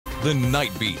The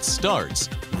Nightbeat starts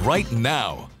right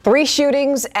now. 3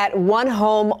 shootings at one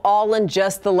home, all in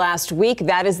just the last week.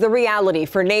 That is the reality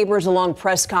for neighbors along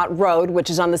Prescott Road,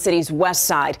 which is on the city's west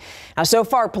side. Now, so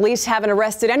far, police haven't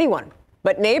arrested anyone.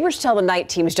 But neighbors tell the night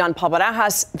team's John Paul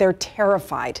Barajas they're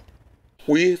terrified.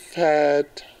 We've had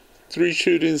 3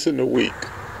 shootings in a week.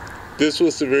 This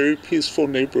was a very peaceful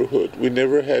neighborhood. We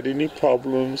never had any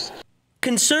problems.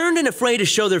 Concerned and afraid to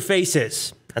show their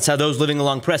faces. That's how those living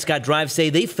along Prescott Drive say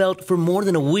they felt for more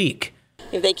than a week.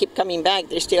 If they keep coming back,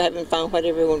 they still haven't found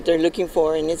whatever they're looking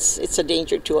for, and it's a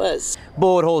danger to us.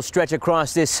 Bullet holes stretch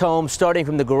across this home, starting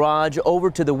from the garage over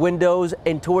to the windows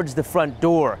and towards the front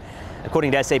door.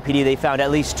 According to SAPD, they found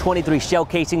at least 23 shell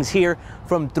casings here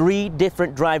from 3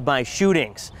 different drive-by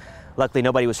shootings. Luckily,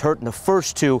 nobody was hurt in the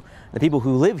first 2. The people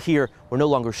who live here were no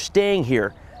longer staying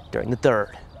here during the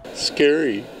 3rd.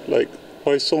 Scary, like,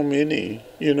 why so many?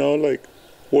 You know, like,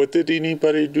 what did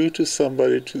anybody do to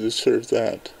somebody to deserve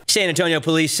that? San Antonio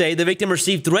police say the victim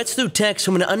received threats through text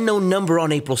from an unknown number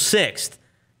on April 6th.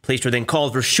 Police were then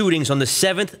called for shootings on the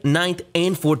 7th, 9th,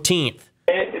 and 14th.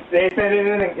 They said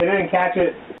it didn't catch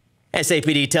it.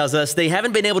 SAPD tells us they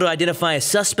haven't been able to identify a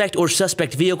suspect or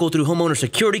suspect vehicle through homeowner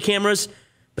security cameras,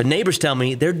 but neighbors tell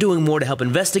me they're doing more to help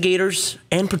investigators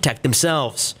and protect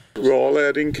themselves. We're all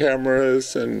adding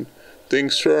cameras and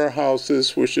things to our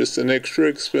houses, which is an extra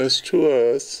expense to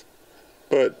us.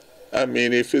 But, I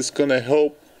mean, if it's going to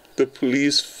help the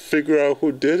police figure out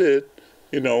who did it,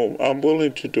 you know, I'm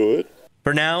willing to do it.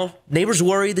 For now, neighbors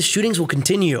worry the shootings will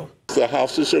continue. The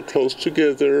houses are close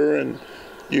together, and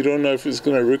you don't know if it's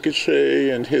going to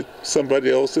ricochet and hit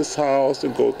somebody else's house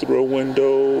and go through a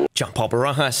window. John Paul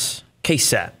Barajas,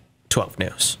 KSAT 12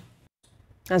 News.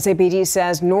 SAPD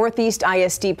says Northeast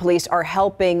ISD police are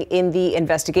helping in the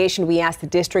investigation. We asked the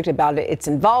district about its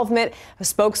involvement. A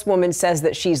spokeswoman says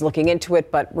that she's looking into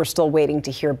it, but we're still waiting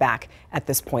to hear back at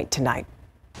this point tonight.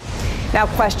 Now,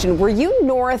 question, were you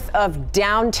north of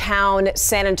downtown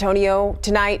San Antonio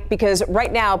tonight? Because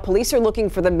right now, police are looking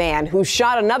for the man who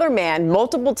shot another man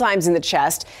multiple times in the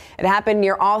chest. It happened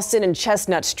near Austin and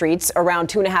Chestnut Streets around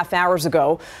 2.5 hours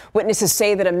ago. Witnesses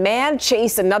say that a man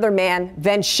chased another man,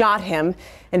 then shot him.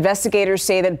 Investigators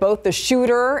say that both the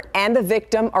shooter and the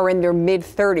victim are in their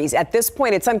mid-30s. At this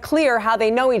point, it's unclear how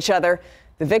they know each other.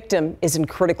 The victim is in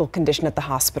critical condition at the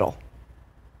hospital.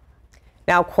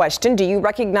 Now, question, do you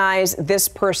recognize this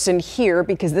person here?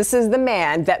 Because this is the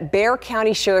man that Bexar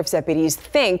County Sheriff's deputies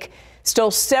think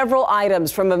stole several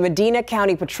items from a Medina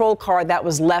County patrol car that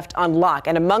was left unlocked.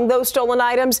 And among those stolen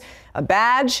items, a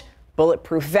badge,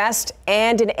 bulletproof vest,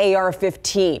 and an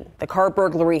AR-15. The car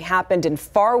burglary happened in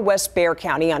far west Bexar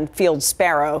County on Field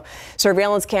Sparrow.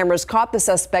 Surveillance cameras caught the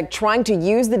suspect trying to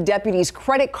use the deputy's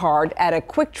credit card at a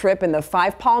Quick Trip in the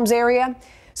Five Palms area.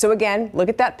 So again, look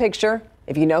at that picture.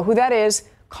 If you know who that is,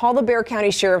 call the Bexar County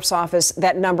Sheriff's Office.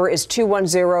 That number is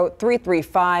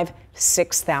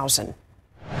 210-335-6000.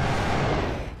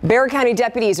 Bexar County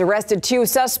deputies arrested 2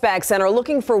 suspects and are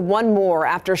looking for 1 more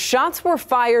after shots were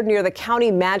fired near the county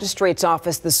magistrate's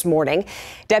office this morning.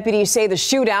 Deputies say the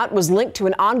shootout was linked to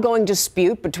an ongoing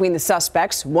dispute between the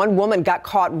suspects. One woman got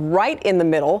caught right in the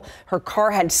middle. Her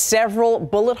car had several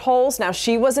bullet holes. Now,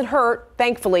 she wasn't hurt,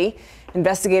 thankfully.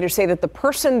 Investigators say that the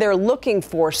person they're looking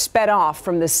for sped off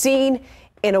from the scene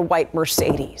in a white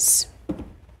Mercedes.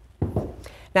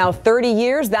 Now, 30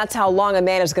 years, that's how long a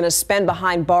man is going to spend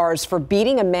behind bars for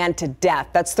beating a man to death.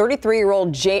 That's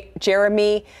 33-year-old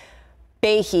Jeremy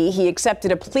Behe. He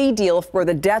accepted a plea deal for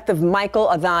the death of Michael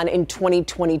Adan in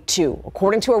 2022.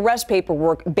 According to arrest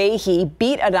paperwork, Behe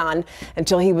beat Adan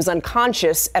until he was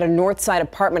unconscious at a Northside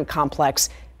apartment complex,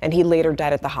 and he later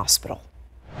died at the hospital.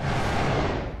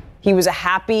 He was a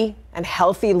happy and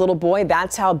healthy little boy.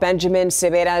 That's how Benjamin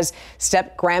Cervera's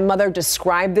step-grandmother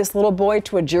described this little boy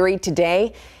to a jury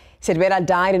today. Cervera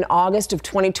died in August of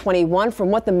 2021 from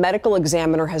what the medical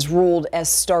examiner has ruled as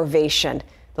starvation.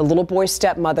 The little boy's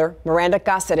stepmother, Miranda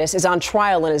Cáceres, is on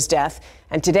trial in his death.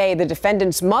 And today, the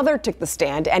defendant's mother took the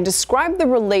stand and described the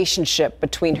relationship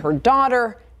between her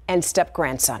daughter and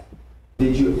step-grandson.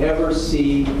 Did you ever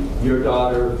see your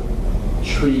daughter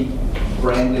treat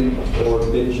Brandon or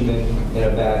Benjamin in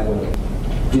a bad way?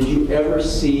 Did you ever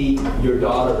see your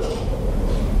daughter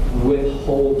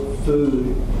withhold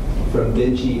food from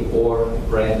Benji or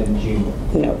Brandon Jr.?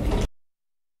 No.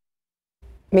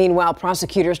 Meanwhile,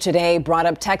 prosecutors today brought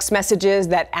up text messages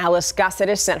that Alice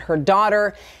Cáceres sent her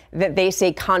daughter that they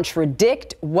say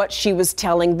contradict what she was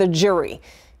telling the jury.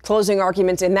 Closing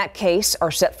arguments in that case are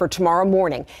set for tomorrow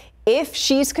morning. If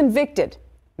she's convicted,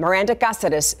 Miranda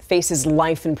Cáceres faces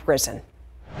life in prison.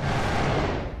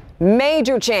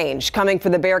 Major change coming for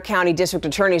the Bexar County District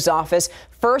Attorney's Office.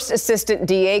 First Assistant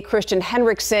DA Christian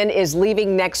Henriksen is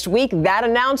leaving next week. That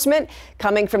announcement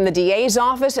coming from the DA's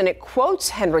office, and it quotes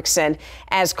Henriksen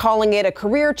as calling it a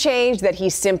career change that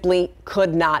he simply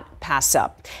could not pass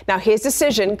up. Now, his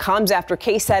decision comes after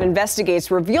KSAT Investigates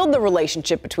revealed the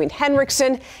relationship between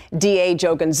Henriksen, DA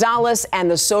Joe Gonzalez, and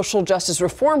the social justice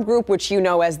reform group, which you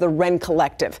know as the Wren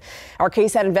Collective. Our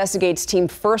KSAT Investigates team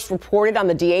first reported on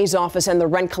the DA's office and the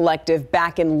Wren Collective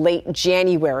back in late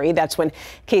January. That's when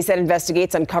KSAT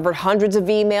Investigates uncovered hundreds of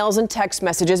emails and text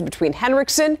messages between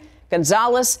Henriksen,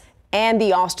 Gonzalez, and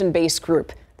the Austin-based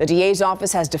group. The DA's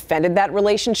office has defended that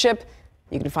relationship.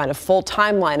 You can find a full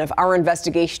timeline of our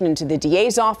investigation into the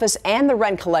DA's office and the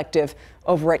Wren Collective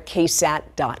over at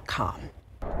KSAT.com.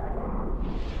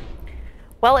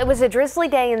 Well, it was a drizzly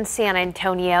day in San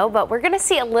Antonio, but we're going to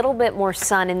see a little bit more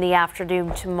sun in the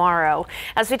afternoon tomorrow.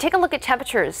 As we take a look at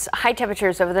temperatures, high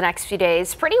temperatures over the next few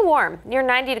days, pretty warm, near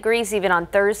 90 degrees even on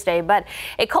Thursday. But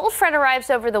a cold front arrives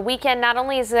over the weekend. Not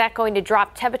only is that going to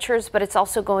drop temperatures, but it's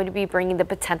also going to be bringing the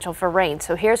potential for rain.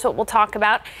 So here's what we'll talk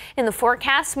about in the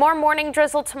forecast. More morning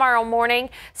drizzle tomorrow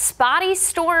morning. Spotty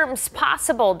storms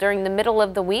possible during the middle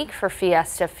of the week for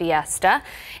Fiesta.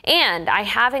 And I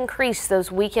have increased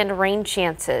those weekend rain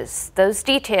chances. Those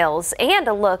details and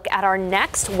a look at our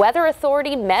next Weather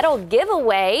Authority medal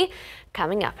giveaway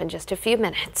coming up in just a few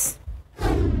minutes.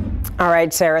 All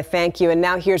right, Sarah, thank you. And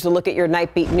now here's a look at your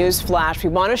Nightbeat News Flash. We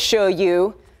want to show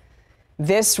you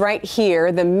this right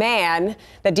here. The man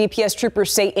that DPS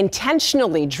troopers say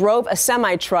intentionally drove a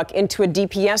semi-truck into a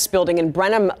DPS building in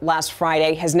Brenham last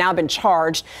Friday has now been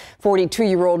charged.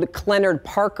 42-year-old Clenard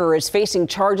Parker is facing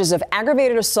charges of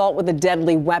aggravated assault with a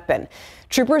deadly weapon.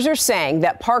 Troopers are saying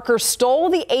that Parker stole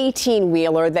the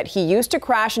 18-wheeler that he used to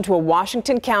crash into a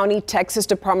Washington County, Texas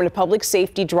Department of Public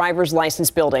Safety driver's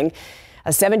license building. A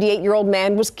 78-year-old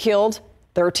man was killed.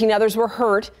 13 others were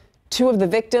hurt. 2 of the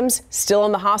victims still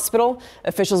in the hospital.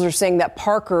 Officials are saying that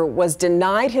Parker was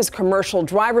denied his commercial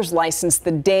driver's license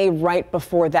the day right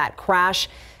before that crash.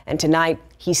 And tonight,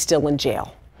 he's still in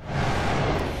jail.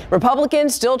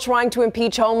 Republicans still trying to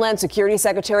impeach Homeland Security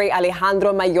Secretary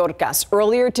Alejandro Mayorkas.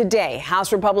 Earlier today,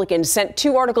 House Republicans sent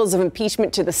 2 articles of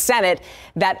impeachment to the Senate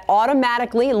that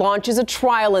automatically launches a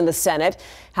trial in the Senate.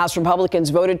 House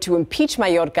Republicans voted to impeach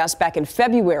Mayorkas back in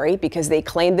February because they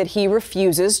claimed that he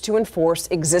refuses to enforce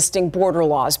existing border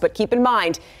laws. But keep in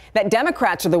mind that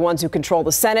Democrats are the ones who control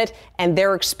the Senate, and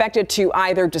they're expected to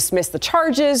either dismiss the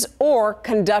charges or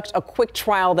conduct a quick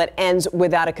trial that ends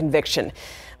without a conviction.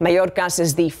 Mayorkas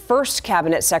is the first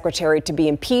cabinet secretary to be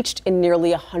impeached in nearly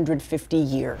 150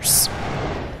 years.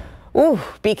 Ooh,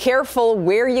 be careful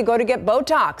where you go to get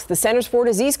Botox. The Centers for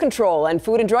Disease Control and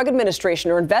Food and Drug Administration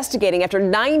are investigating after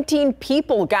 19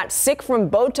 people got sick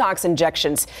from Botox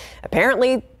injections.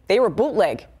 Apparently, they were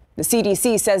bootleg. The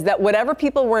CDC says that whatever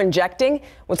people were injecting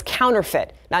was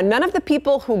counterfeit. Now, none of the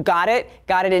people who got it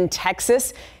in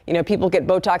Texas. You know, people get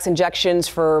Botox injections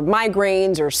for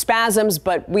migraines or spasms,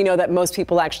 but we know that most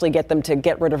people actually get them to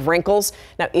get rid of wrinkles.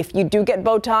 Now, if you do get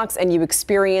Botox and you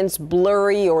experience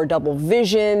blurry or double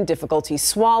vision, difficulty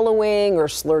swallowing, or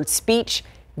slurred speech,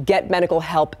 get medical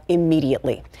help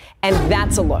immediately. And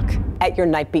that's a look at your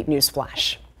Nightbeat News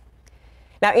Flash.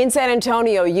 Now, in San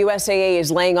Antonio, USAA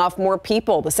is laying off more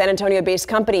people. The San Antonio-based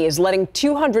company is letting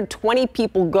 220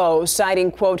 people go, citing,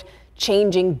 quote,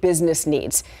 changing business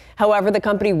needs. However, the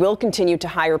company will continue to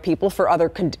hire people for other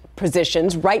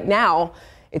positions. Right now,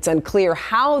 it's unclear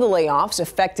how the layoffs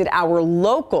affected our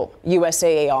local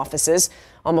USAA offices.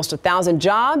 Almost 1,000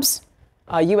 jobs.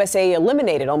 USAA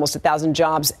eliminated almost 1,000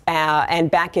 jobs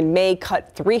and back in May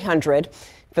cut 300.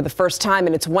 For the first time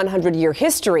in its 100-year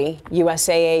history,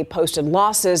 USAA posted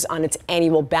losses on its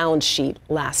annual balance sheet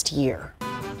last year.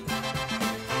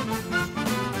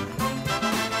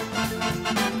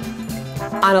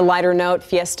 On a lighter note,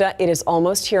 Fiesta, it is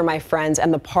almost here, my friends,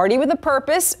 and the Party with a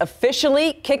Purpose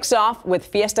officially kicks off with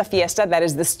Fiesta. That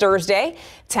is this Thursday.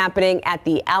 It's happening at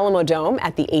the Alamo Dome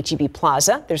at the H-E-B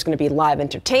Plaza. There's going to be live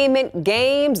entertainment,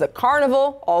 games, the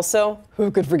carnival. Also, who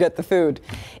could forget the food?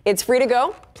 It's free to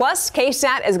go. Plus,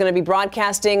 KSAT is going to be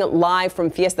broadcasting live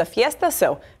from Fiesta,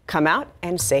 so come out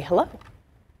and say hello.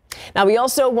 Now, we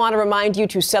also want to remind you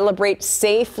to celebrate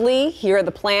safely. Here are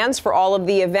the plans for all of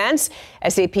the events.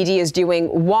 SAPD is doing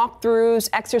walkthroughs,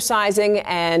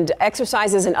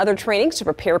 exercises and other trainings to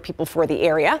prepare people for the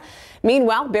area.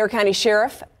 Meanwhile, Bexar County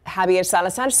Sheriff Javier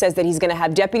Salazar says that he's going to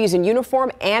have deputies in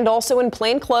uniform and also in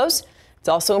plain clothes. It's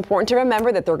also important to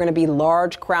remember that there are going to be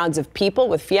large crowds of people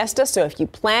with Fiesta, so if you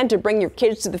plan to bring your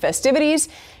kids to the festivities,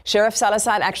 Sheriff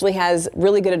Salazar actually has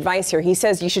really good advice here. He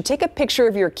says you should take a picture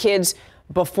of your kids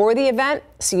before the event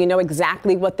so you know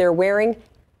exactly what they're wearing,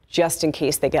 just in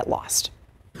case they get lost.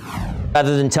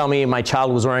 Rather than tell me my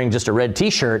child was wearing just a red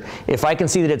t-shirt, if I can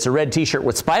see that it's a red t-shirt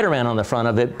with Spider-Man on the front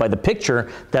of it by the picture,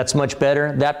 that's much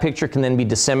better. That picture can then be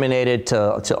disseminated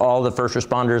to all the first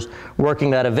responders working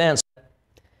that event.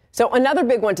 So another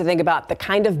big one to think about, the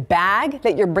kind of bag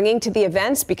that you're bringing to the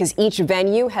events, because each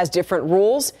venue has different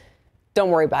rules. Don't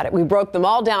worry about it. We broke them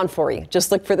all down for you.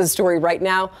 Just look for the story right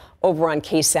now over on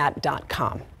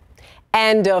KSAT.com.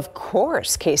 And of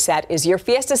course, KSAT is your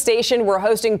Fiesta station. We're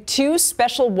hosting 2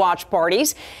 special watch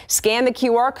parties. Scan the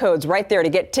QR codes right there to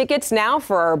get tickets now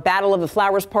for our Battle of the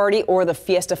Flowers party or the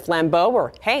Fiesta Flambeau,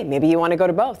 or hey, maybe you want to go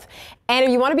to both. And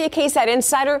if you want to be a KSAT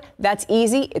insider, that's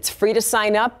easy. It's free to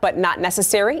sign up, but not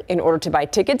necessary in order to buy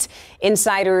tickets.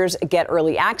 Insiders get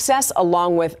early access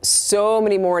along with so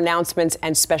many more announcements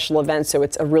and special events, so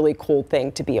it's a really cool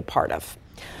thing to be a part of.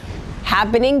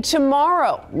 Happening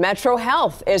tomorrow, Metro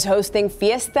Health is hosting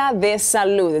Fiesta de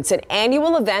Salud. It's an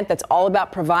annual event that's all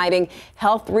about providing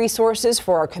health resources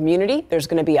for our community. There's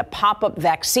going to be a pop-up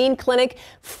vaccine clinic,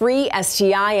 free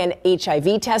STI and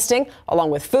HIV testing,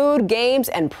 along with food, games,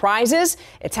 and prizes.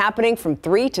 It's happening from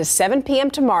 3 to 7 p.m.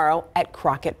 tomorrow at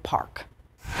Crockett Park.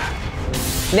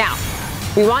 Now,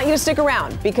 we want you to stick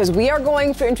around because we are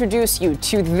going to introduce you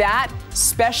to that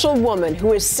special woman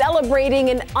who is celebrating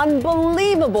an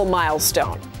unbelievable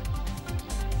milestone.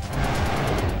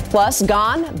 Plus,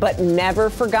 gone but never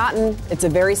forgotten. It's a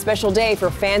very special day for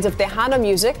fans of Tejano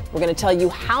music. We're going to tell you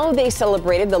how they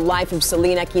celebrated the life of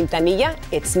Selena Quintanilla.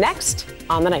 It's next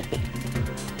on the Nightbeat.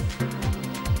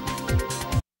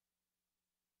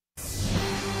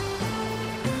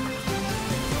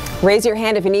 Raise your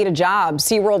hand if you need a job.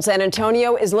 SeaWorld San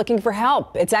Antonio is looking for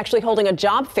help. It's actually holding a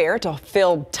job fair to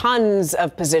fill tons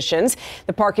of positions.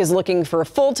 The park is looking for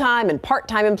full-time and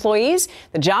part-time employees.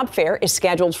 The job fair is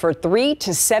scheduled for 3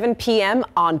 to 7 p.m.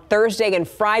 on Thursday and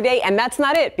Friday. And that's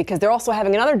not it, because they're also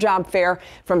having another job fair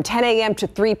from 10 a.m. to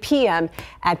 3 p.m.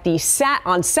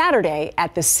 on Saturday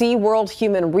at the SeaWorld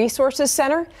Human Resources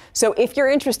Center. So if you're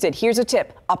interested, here's a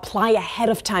tip. Apply ahead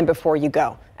of time before you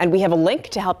go. And we have a link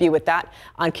to help you with that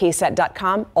on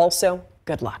KSAT.com. Also,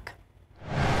 good luck.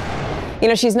 You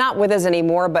know, she's not with us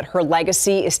anymore, but her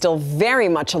legacy is still very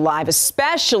much alive,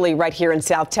 especially right here in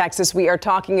South Texas. We are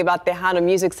talking about Tejano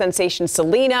music sensation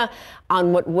Selena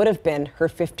on what would have been her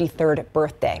 53rd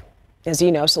birthday. As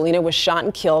you know, Selena was shot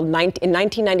and killed in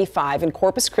 1995 in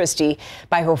Corpus Christi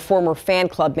by her former fan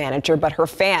club manager. But her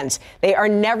fans, they are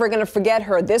never going to forget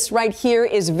her. This right here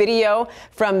is video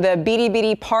from the Beady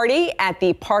Beady party at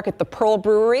the park at the Pearl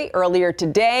Brewery earlier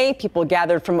today. People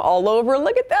gathered from all over.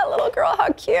 Look at that little girl, how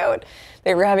cute.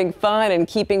 They were having fun and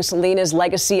keeping Selena's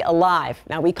legacy alive.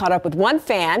 Now, we caught up with one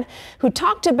fan who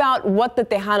talked about what the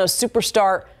Tejano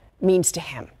superstar means to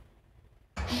him.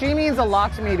 She means a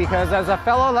lot to me because as a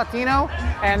fellow Latino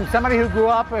and somebody who grew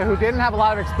up who didn't have a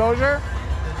lot of exposure,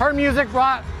 her music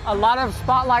brought a lot of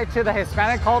spotlight to the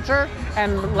Hispanic culture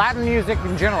and Latin music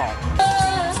in general.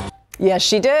 Yes,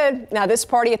 she did. Now, this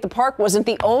party at the park wasn't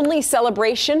the only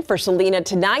celebration for Selena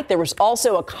tonight. There was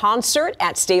also a concert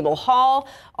at Stable Hall,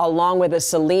 along with a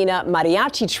Selena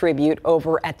mariachi tribute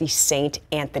over at the St.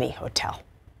 Anthony Hotel.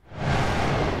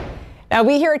 Now,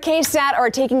 we here at KSAT are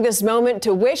taking this moment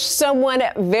to wish someone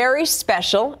very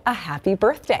special a happy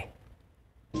birthday.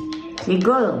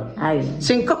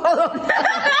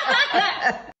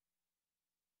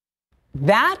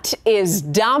 That is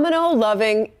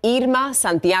domino-loving Irma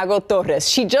Santiago Torres.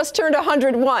 She just turned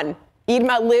 101.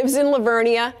 Irma lives in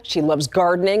Lavernia. She loves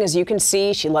gardening, as you can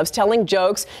see. She loves telling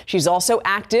jokes. She's also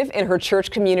active in her church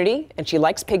community, and she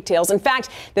likes pigtails. In fact,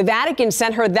 the Vatican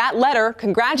sent her that letter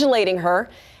congratulating her.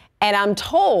 And I'm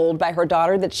told by her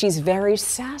daughter that she's very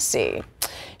sassy.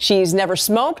 She's never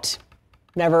smoked,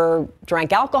 never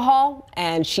drank alcohol,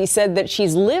 and she said that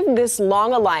she's lived this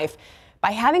long a life by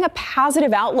having a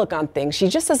positive outlook on things. She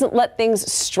just doesn't let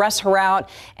things stress her out,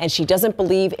 and she doesn't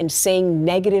believe in saying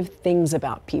negative things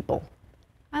about people.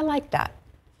 I like that.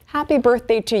 Happy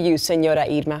birthday to you, Señora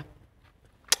Irma.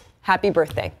 Happy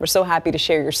birthday. We're so happy to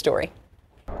share your story.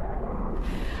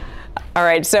 All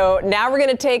right, so now we're going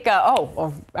to take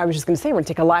I was just going to say we're going to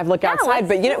take a live look outside,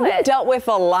 but you know, we dealt with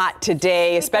a lot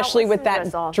today, especially with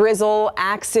that drizzle,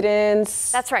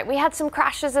 accidents. That's right. We had some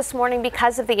crashes this morning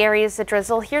because of the areas of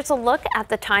drizzle. Here's a look at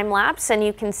the time lapse, and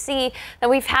you can see that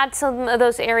we've had some of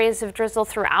those areas of drizzle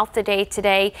throughout the day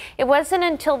today. It wasn't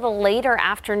until the later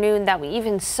afternoon that we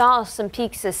even saw some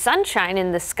peaks of sunshine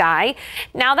in the sky.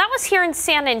 Now, that was here in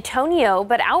San Antonio,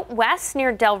 but out west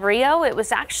near Del Rio, it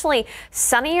was actually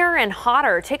sunnier and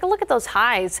hotter. Take a look at those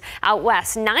highs out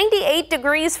west. 98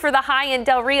 degrees for the high in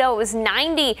Del Rio. It was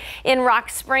 90 in Rock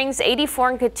Springs,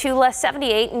 84 in Cotulla,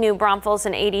 78 in New Braunfels,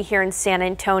 and 80 here in San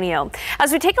Antonio.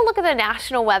 As we take a look at the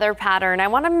national weather pattern, I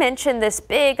want to mention this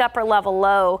big upper level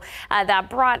low that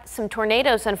brought some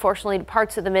tornadoes, unfortunately, to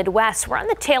parts of the Midwest. We're on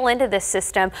the tail end of this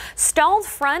system. Stalled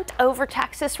front over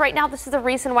Texas right now. This is the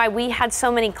reason why we had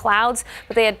so many clouds,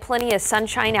 but they had plenty of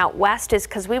sunshine out west, is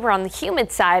because we were on the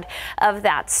humid side of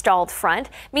that stalled front.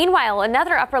 Meanwhile,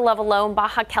 another upper level low in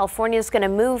Baja California is going to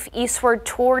move eastward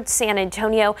towards San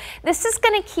Antonio. This is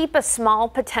going to keep a small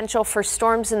potential for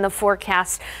storms in the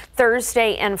forecast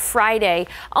Thursday and Friday,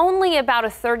 only about a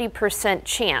 30%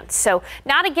 chance. So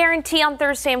not a guarantee on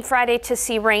Thursday and Friday to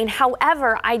see rain.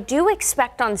 However, I do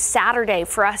expect on Saturday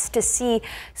for us to see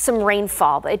some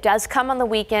rainfall. It does come on the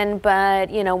weekend, but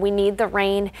you know, we need the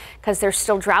rain because there's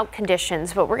still drought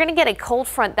conditions. But we're going to get a cold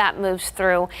front that moves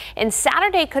through, and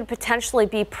Saturday could potentially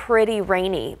be pretty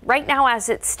rainy. Right now, as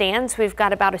it stands, we've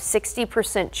got about a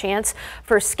 60% chance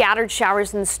for scattered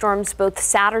showers and storms both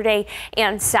Saturday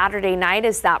and Saturday night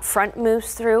as that front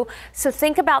moves through. So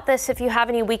think about this if you have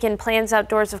any weekend plans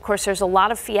outdoors. Of course, there's a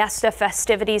lot of fiesta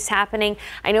festivities happening.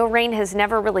 I know rain has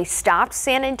never really stopped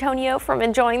San Antonio from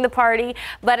enjoying the party,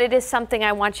 but it is something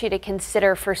I want you to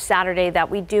consider for Saturday, that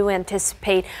we do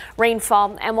anticipate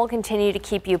rainfall, and we'll continue to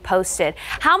keep you posted.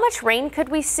 How much rain could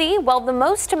we see? Well, the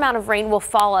most amount of rain will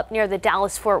fall up near the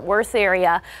Dallas-Fort Worth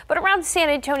area, but around San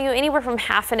Antonio, anywhere from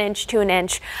 ½ inch to an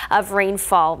inch of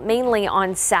rainfall, mainly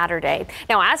on Saturday.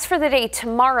 Now, as for the day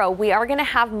tomorrow, we are going to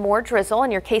have more drizzle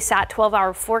in your KSAT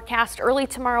 12-hour forecast early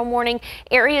tomorrow morning.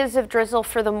 Areas of drizzle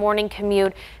for the morning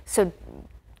commute, so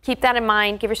keep that in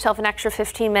mind. Give yourself an extra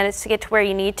 15 minutes to get to where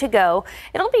you need to go.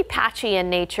 It'll be patchy in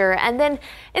nature. And then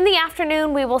in the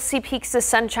afternoon, we will see peaks of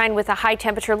sunshine with a high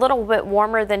temperature, a little bit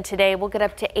warmer than today. We'll get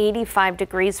up to 85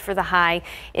 degrees for the high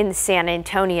in San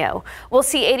Antonio. We'll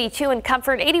see 82 in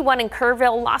Comfort, 81 in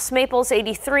Kerrville, Los Maples,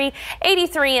 83,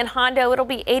 83 in Hondo. It'll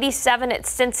be 87 at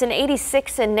Stinson,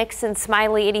 86 in Nixon,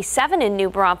 Smiley, 87 in New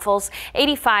Braunfels,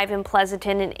 85 in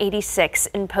Pleasanton, and 86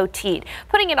 in Poteet.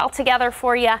 Putting it all together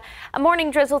for you, a morning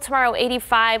drizzle tomorrow,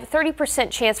 85, 30%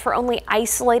 chance for only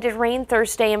isolated rain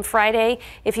Thursday and Friday.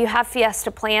 If you have fiesta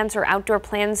plans or outdoor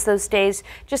plans those days,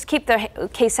 just keep the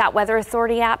KSAT Weather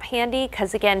Authority app handy,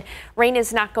 because again, rain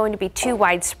is not going to be too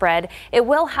widespread. It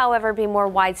will, however, be more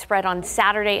widespread on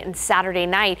Saturday and Saturday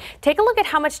night. Take a look at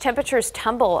how much temperatures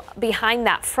tumble behind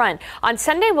that front. On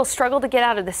Sunday, we'll struggle to get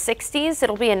out of the 60s.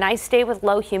 It'll be a nice day with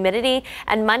low humidity,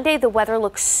 and Monday, the weather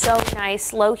looks so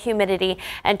nice, low humidity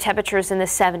and temperatures in the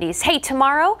 70s. Hey,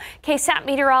 tomorrow, KSAT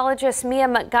meteorologist Mia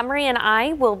Montgomery and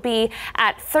I will be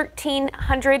at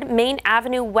 1300 Main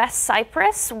Avenue West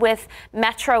Cypress with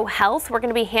Metro Health. We're going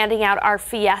to be handing out our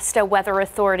Fiesta Weather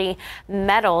Authority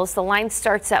medals. The line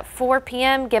starts at 4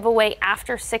 p.m., giveaway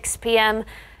after 6 p.m.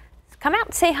 Come out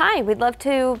and say hi. We'd love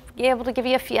to be able to give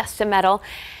you a Fiesta medal.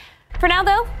 For now,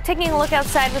 though, taking a look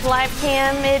outside with live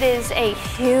cam, it is a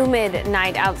humid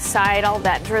night outside. All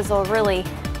that drizzle really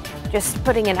just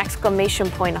putting an exclamation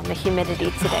point on the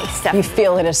humidity today. Stephanie. You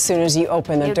feel it as soon as you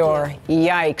open the door. Do.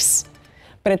 Yikes.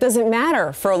 But it doesn't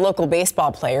matter for a local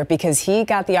baseball player, because he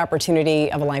got the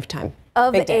opportunity of a lifetime.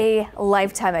 Of a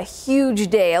lifetime, a huge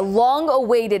day, a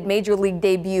long-awaited Major League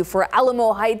debut for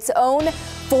Alamo Heights' own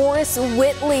Forrest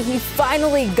Whitley. He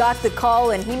finally got the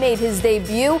call, and he made his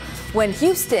debut when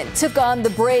Houston took on the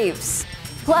Braves.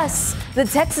 Plus, the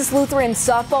Texas Lutheran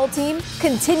softball team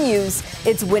continues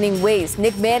its winning ways.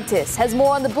 Nick Mantis has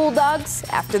more on the Bulldogs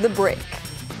after the break.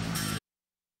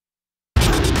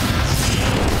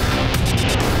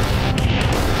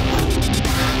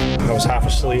 I was half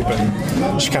asleep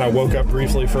and just kind of woke up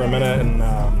briefly for a minute, and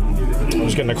I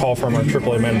was getting a call from our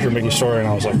AAA manager, Mickey Story, and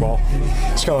I was like, well,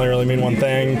 it's going to really mean one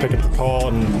thing, pick up the call.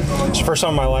 And it's the first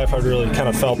time in my life I've really kind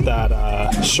of felt that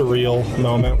surreal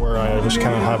moment where I was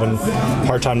kind of having a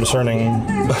hard time discerning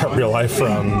real life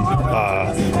from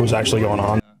what was actually going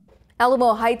on.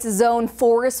 Alamo Heights' own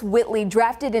Forrest Whitley,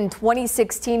 drafted in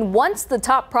 2016, once the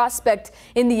top prospect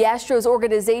in the Astros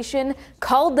organization,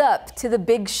 called up to the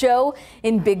big show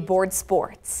in big board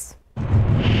sports.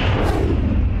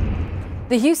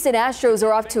 The Houston Astros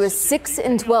are off to a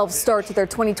 6-12 start to their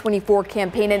 2024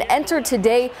 campaign and enter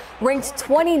today ranked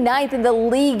 29th in the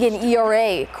league in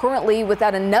ERA, currently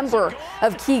without a number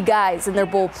of key guys in their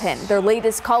bullpen. Their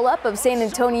latest call-up of San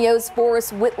Antonio's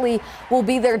Forrest Whitley will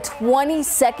be their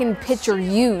 22nd pitcher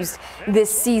used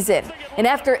this season. And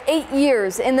after 8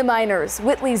 years in the minors,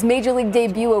 Whitley's Major League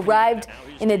debut arrived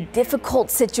in a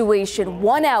difficult situation.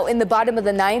 One out in the bottom of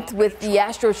the ninth with the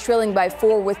Astros trailing by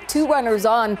 4 with 2 runners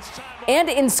on. And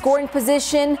in scoring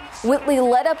position, Whitley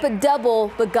led up a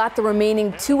double but got the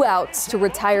remaining 2 outs to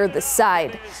retire the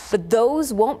side. But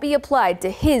those won't be applied to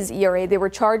his ERA. They were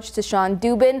charged to Sean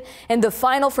Dubin. And the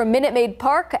final from Minute Maid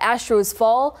Park, Astros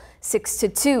fall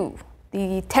 6-2.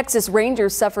 The Texas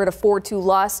Rangers suffered a 4-2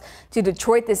 loss to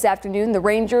Detroit this afternoon. The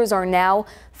Rangers are now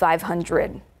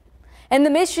 .500. And the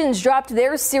Missions dropped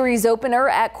their series opener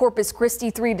at Corpus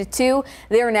Christi 3-2.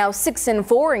 They are now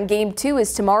 6-4, and Game 2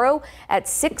 is tomorrow at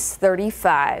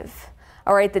 6:35.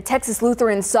 All right, the Texas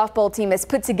Lutheran softball team has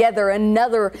put together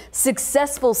another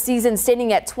successful season,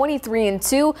 standing at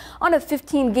 23-2 on a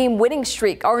 15-game winning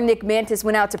streak. Our Nick Mantis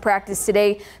went out to practice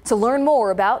today to learn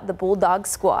more about the Bulldog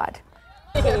squad.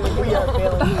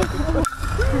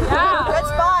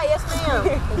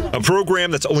 A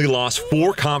program that's only lost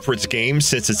 4 conference games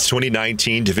since its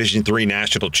 2019 Division III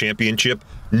National Championship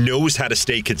knows how to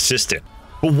stay consistent.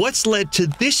 But what's led to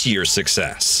this year's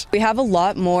success? We have a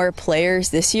lot more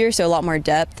players this year, so a lot more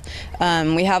depth.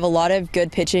 We have a lot of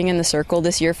good pitching in the circle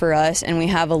this year for us, and we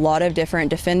have a lot of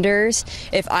different defenders.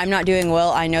 If I'm not doing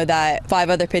well, I know that 5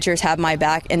 other pitchers have my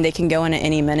back, and they can go in at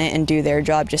any minute and do their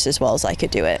job just as well as I could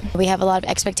do it. We have a lot of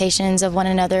expectations of one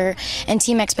another and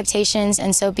team expectations,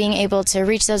 and so being able to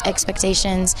reach those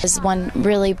expectations is one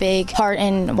really big part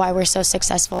in why we're so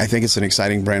successful. I think it's an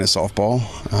exciting brand of softball.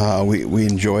 We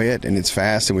enjoy it, and it's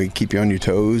fast, and we keep you on your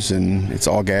toes, and it's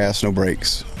all gas, no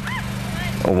brakes.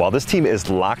 While this team is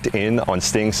locked in on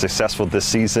staying successful this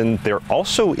season, they're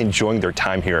also enjoying their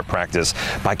time here at practice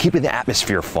by keeping the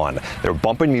atmosphere fun. They're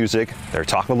bumping music, they're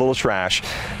talking a little trash.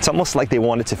 It's almost like they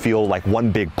want it to feel like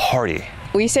one big party.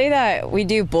 We say that we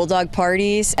do Bulldog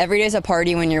parties. Every day is a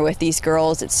party when you're with these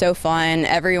girls. It's so fun.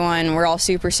 We're all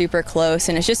super, super close,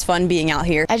 and it's just fun being out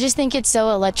here. I just think it's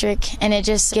so electric, and it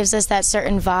just gives us that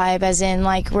certain vibe, as in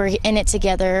like we're in it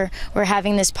together, we're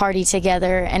having this party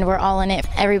together, and we're all in it.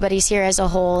 Everybody's here as a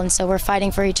whole, and so we're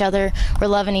fighting for each other, we're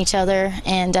loving each other,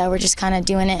 and we're just kind of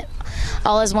doing it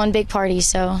all as one big party,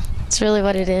 so it's really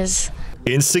what it is.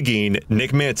 In Seguin,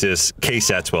 Nick Mantis,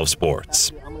 KSAT 12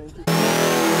 Sports.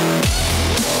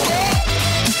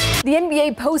 The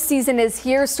NBA postseason is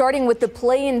here, starting with the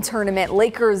play-in tournament.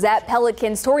 Lakers at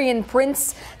Pelicans. Taurean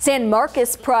Prince, San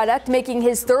Marcos product, making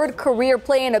his 3rd career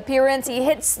play-in appearance. He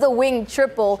hits the wing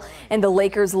triple, and the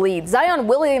Lakers lead. Zion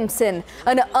Williamson,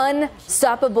 an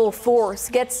unstoppable force,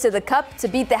 gets to the cup to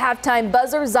beat the halftime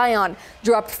buzzer. Zion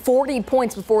dropped 40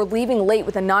 points before leaving late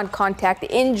with a non-contact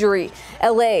injury.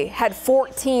 LA had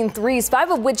 14 threes, 5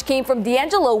 of which came from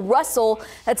D'Angelo Russell.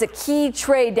 That's a key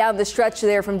trade down the stretch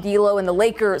there from D'Lo, and the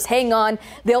Lakers hang on.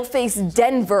 They'll face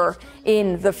Denver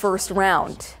in the first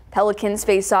round. Pelicans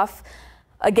face off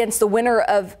against the winner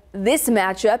of this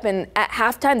matchup, and at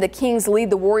halftime the Kings lead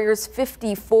the Warriors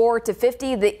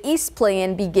 54-50. The East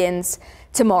play-in begins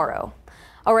tomorrow.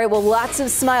 All right, well, lots of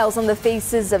smiles on the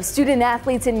faces of student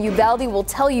athletes in Uvalde. We'll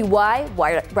tell you why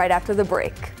right after the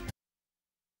break.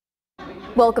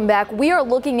 Welcome back. We are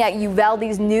looking at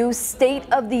Uvalde's new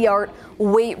state-of-the-art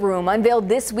weight room, unveiled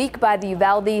this week by the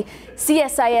Uvalde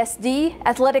CSISD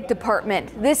Athletic Department.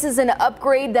 This is an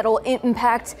upgrade that will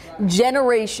impact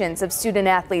generations of student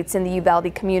athletes in the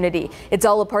Uvalde community. It's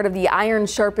all a part of the Iron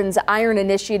Sharpens Iron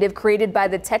initiative created by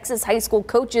the Texas High School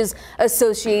Coaches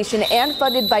Association and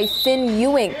funded by Finn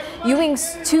Ewing.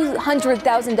 Ewing's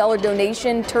 $200,000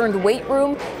 donation turned weight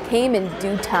room came in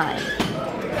due time.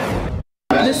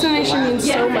 This donation means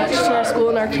so much to our school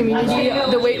and our community.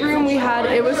 The weight room we had,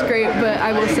 it was great, but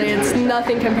I will say it's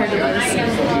nothing compared to this.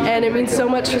 And it means so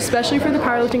much, especially for the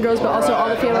powerlifting girls, but also all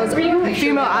the female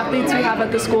athletes we have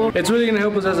at the school. It's really going to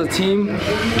help us as a team,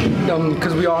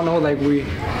 because we all know like we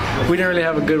didn't really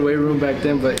have a good weight room back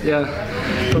then, but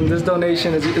yeah, from this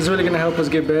donation, it's really going to help us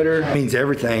get better. It means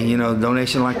everything, you know, a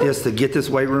donation like this to get this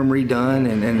weight room redone,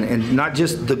 and not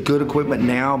just the good equipment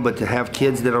now, but to have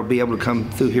kids that will be able to come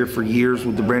through here for years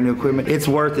with the brand new equipment. Its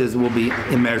worth will be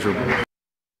immeasurable.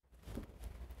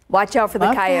 Watch out for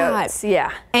the coyotes.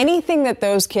 Yeah. Anything that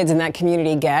those kids in that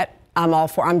community get, I'm all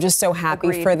for. I'm just so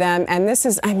happy for them. And this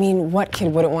is, I mean, what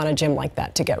kid wouldn't want a gym like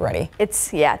that to get ready?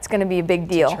 It's going to be a big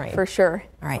deal for sure.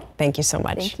 All right. Thank you so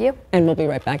much. Thank you. And we'll be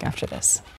right back after this.